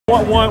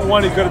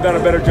One he could have done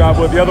a better job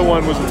with. The other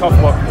one was a tough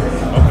look.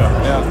 Okay.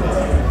 Yeah.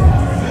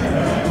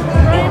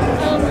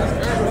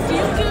 Do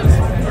you give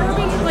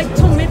Urban like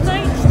till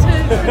midnight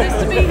for this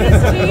to be his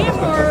team,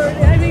 or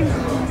I mean,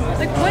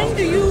 like when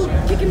do you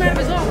kick him out of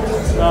his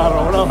office? No, I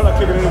don't know. We're not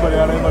kicking anybody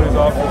out of anybody's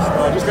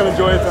office. Just gonna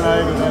enjoy it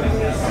tonight, and then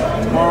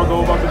tomorrow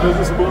go about the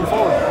business of moving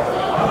forward.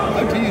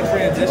 How do you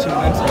transition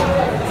mentally?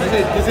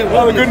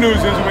 Well, the good news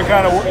is we've been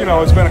kind of,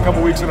 it's been a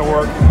couple weeks into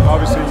work,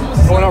 obviously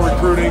going out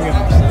recruiting, and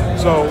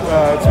so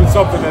it's been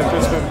something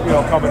that's been,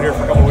 coming here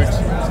for a couple weeks.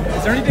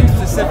 Is there anything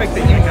specific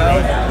that you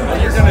know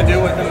that you're going to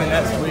do with them the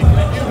next week?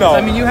 No.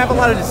 I mean, you have a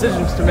lot of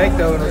decisions to make,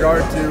 though, in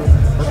regard to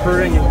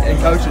recruiting and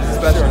coaches,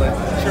 especially.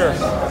 Sure.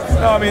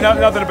 No, I mean,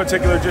 nothing in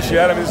particular just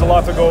yet. I mean, there's a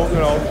lot to go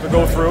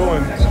through,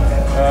 and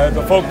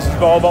the focus is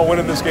all about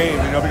winning this game,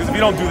 because if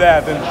you don't do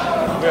that, then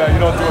you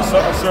don't do a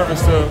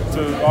service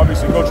to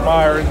obviously Coach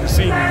Meyer and the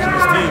seniors and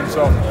his team.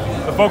 So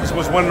the focus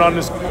was winning on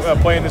this,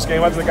 playing this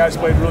game. I think the guys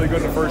played really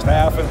good in the first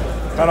half and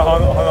kind of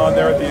hung on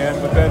there at the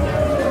end. But then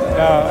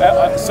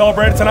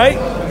celebrate it tonight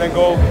and then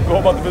go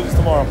about the business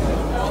tomorrow.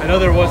 I know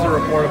there was a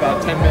report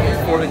about 10 minutes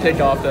before the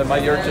kickoff that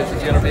Mike Yurcich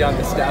is going to be on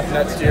the staff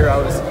next year. I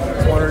was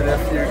wondering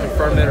if you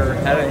confirmed it or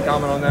had any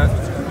comment on that.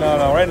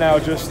 No. Right now,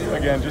 just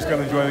going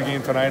to enjoy the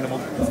game tonight, and we'll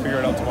figure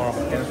it out tomorrow.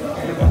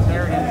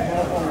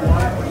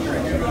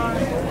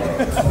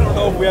 I don't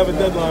know if we have a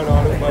deadline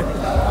on it, but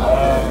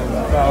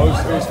no, it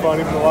was fun.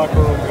 Even in the locker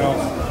room,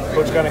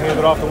 Coach kind of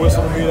handed off the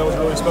whistle to me. That was a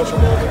really special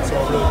moment,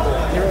 so really cool.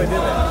 You really did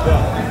that?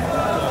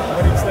 Yeah.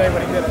 What did you say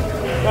when he did it?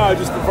 No,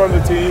 just in front of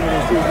the team, and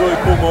it was a really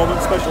cool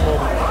moment, special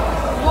moment.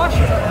 Wash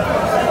it.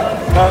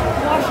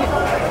 Wash it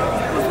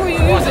before you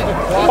use it.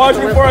 Wash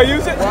it before I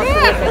use it?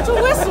 Yeah, it's a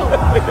whistle.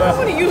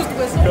 Somebody used the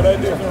whistle. Good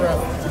idea.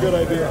 It's a good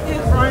idea.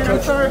 Ryan,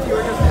 I'm sorry if you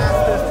were just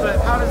asked this, but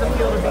how does it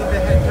feel to be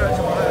the head coach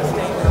of Ohio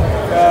State?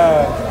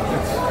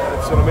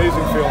 It's an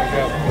amazing feeling,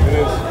 yeah. It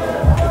is.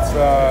 It's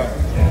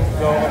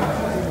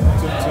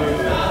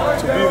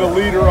to be the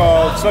leader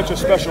of such a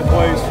special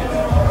place,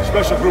 a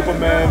special group of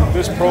men,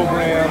 this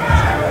program,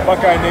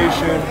 Buckeye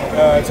Nation.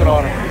 It's an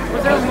honor.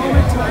 Was there a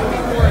moment tonight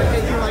before it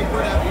hit you, like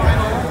where that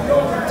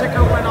final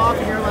ticker went off,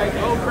 and you're like,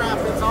 "Oh crap,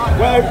 it's on"?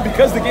 Well,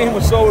 because the game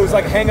was it was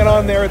like hanging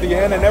on there at the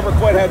end. I never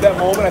quite had that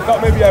moment. I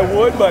thought maybe I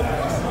would, but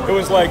it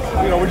was like,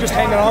 we're just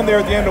hanging on there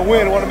at the end to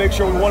win. I want to make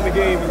sure we won the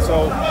game, and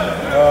so.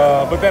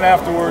 But then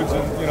afterwards,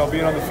 and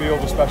being on the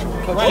field was special.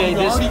 Coach Jay,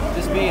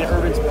 this being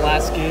Urban's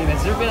last game,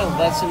 has there been a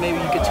lesson maybe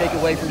you could take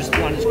away from just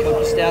on his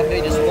coaching staff?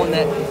 Maybe just one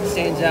that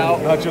stands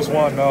out? Not just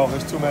one, no.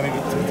 There's too many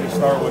to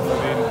start with. I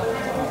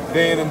mean,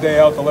 day in and day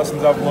out, the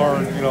lessons I've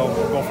learned, go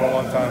for a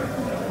long time.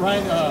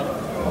 Ryan, I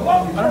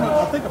don't know.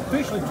 I think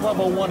officially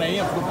 12:01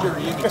 a.m. for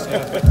Jerry Ennis.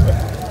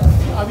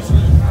 Obviously,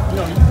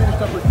 you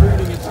finished up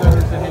recruiting, et cetera,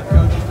 as the head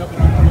coach and stuff.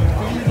 Are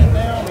you feeling it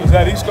now? Is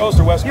that East Coast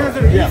or West Coast?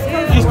 Yeah,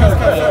 East Coast.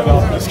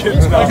 Just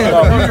kidding. No.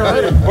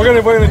 We're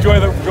gonna enjoy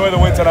the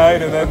win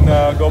tonight, and then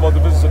go about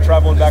the business of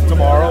traveling back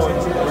tomorrow, and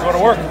we're going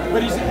to work.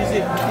 But is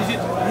it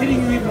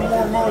hitting you even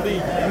more and more the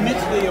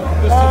immensity of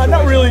this situation?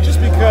 Not really, just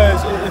because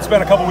it's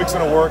been a couple weeks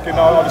into work, and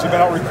obviously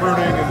been out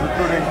recruiting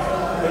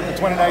the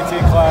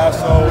 2019 class.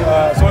 So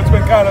it's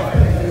been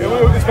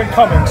it's been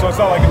coming. So it's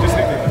not like it just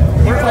hit me.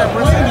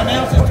 Brian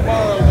announces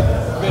tomorrow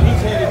that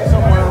he's headed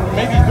somewhere.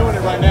 Maybe he's doing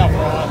it right now for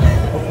all I know.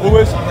 Who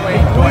is?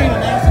 Dwayne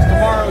announces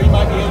tomorrow he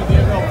might be headed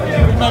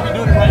there. He might be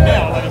doing it right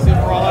now, like I said,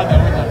 for all I know,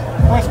 in the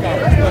press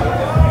conference.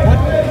 But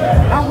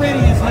how ready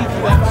is he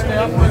for that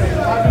step?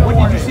 What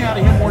did you see out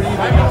of him more than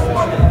anything else this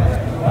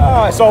year?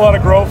 I saw a lot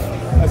of growth.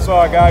 I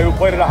saw a guy who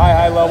played at a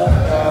high level.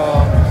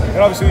 And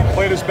obviously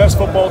played his best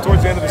football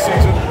towards the end of the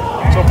season.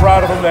 So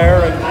proud of him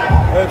there. And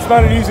it's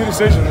not an easy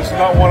decision. This is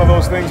not one of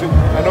those things that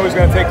I know he's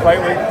going to take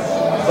lightly.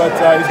 But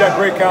he's got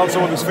great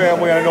counsel with his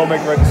family, and I know he'll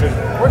make the right decision.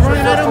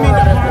 Ryan, I don't mean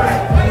to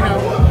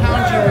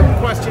hound you with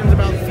questions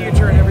about the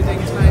future and everything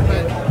tonight,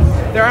 but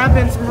there have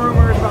been some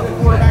rumors about the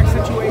quarterback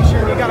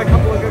situation. You got a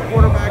couple of good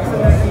quarterbacks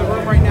in the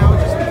room right now.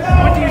 Just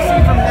what do you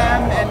see from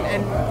them?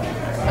 And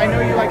I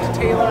know you like to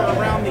tailor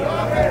around the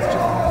offense.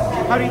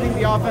 Just how do you think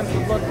the offense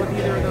would look with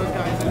either of those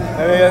guys?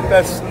 I mean,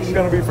 that's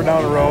going to be for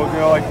down the road.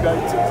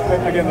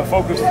 Again, the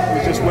focus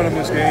was just winning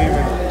this game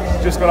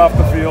and just got off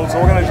the field. So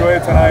we're going to enjoy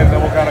it tonight, and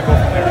then we'll kind of go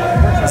from there.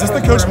 Is this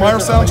the Coach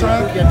Meyer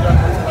soundtrack?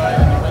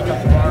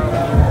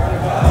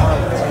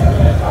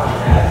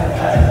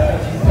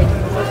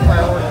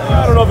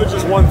 I don't know if it's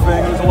just one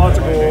thing. There's a lot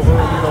to go over.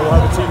 We'll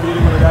have a team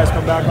meeting when the guys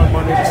come back on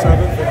Monday the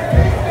 7th,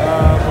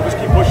 and we'll just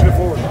keep pushing it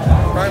forward.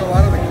 Right, a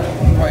lot of the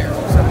players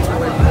said it's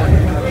really important.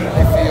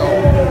 They feel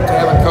to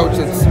have a coach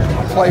that's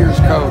a player's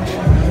coach,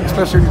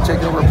 especially when you're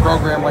taking over a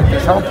program like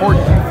this. How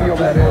important do you feel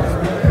that is,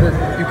 that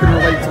you can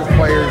relate to the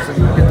players and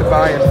get the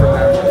buy-in from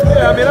them?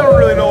 Yeah, I mean, I don't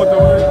really know what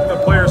the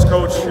players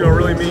coach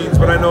really means,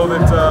 but I know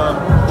that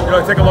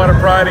I take a lot of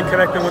pride in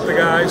connecting with the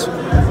guys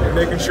and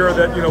making sure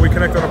that we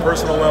connect on a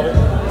personal level.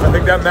 I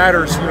think that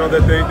matters.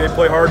 That they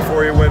play hard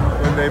for you when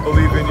they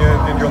believe in you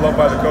and you're loved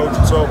by the coach.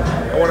 And so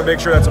I want to make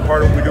sure that's a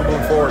part of what we do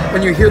moving forward.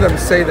 When you hear them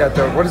say that,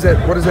 though, what does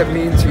that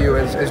mean to you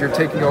as you're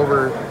taking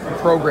over a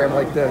program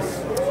like this?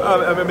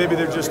 I mean, maybe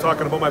they're just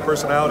talking about my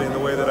personality and the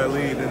way that I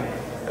lead, and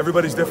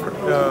everybody's different.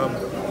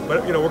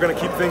 But we're going to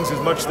keep things as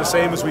much the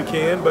same as we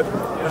can, but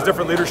there's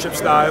different leadership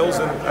styles,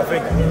 and I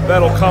think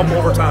that'll come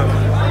over time.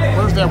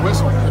 Where's that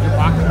whistle? In your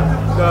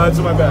pocket? It's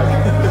in my bag.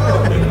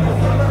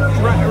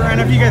 Ryan,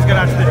 after you guys got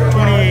out to the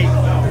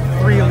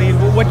 28-3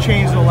 lead, what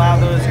changed to allow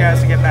those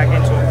guys to get back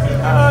into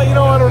it? I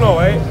don't know.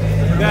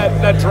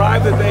 That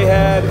drive that they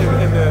had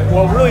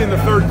in the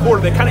third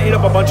quarter, they kind of ate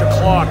up a bunch of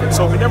clock, and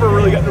so we never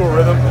really got into a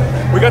rhythm.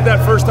 We got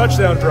that first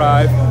touchdown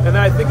drive, and then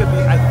I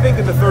think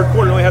in the third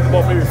quarter we only had the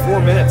ball for maybe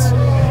 4 minutes. So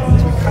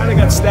we kind of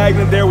got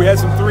stagnant there. We had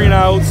some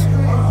 3-and-outs.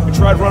 We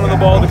tried running the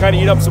ball to kind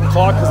of eat up some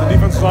clock because the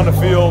defense was on the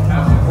field.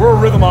 We're a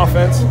rhythm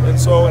offense, and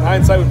so in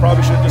hindsight we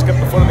probably should have just kept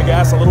the foot on the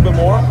gas a little bit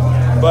more.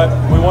 But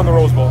we won the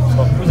Rose Bowl.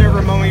 So. Was there ever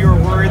a moment you were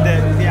worried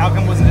that the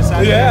outcome wasn't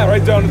decided? Yeah,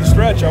 right down to the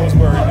stretch I was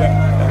worried.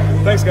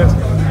 Yeah. Thanks, guys.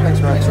 Thanks,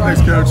 Ryan.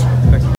 Thanks, Coach. Thanks.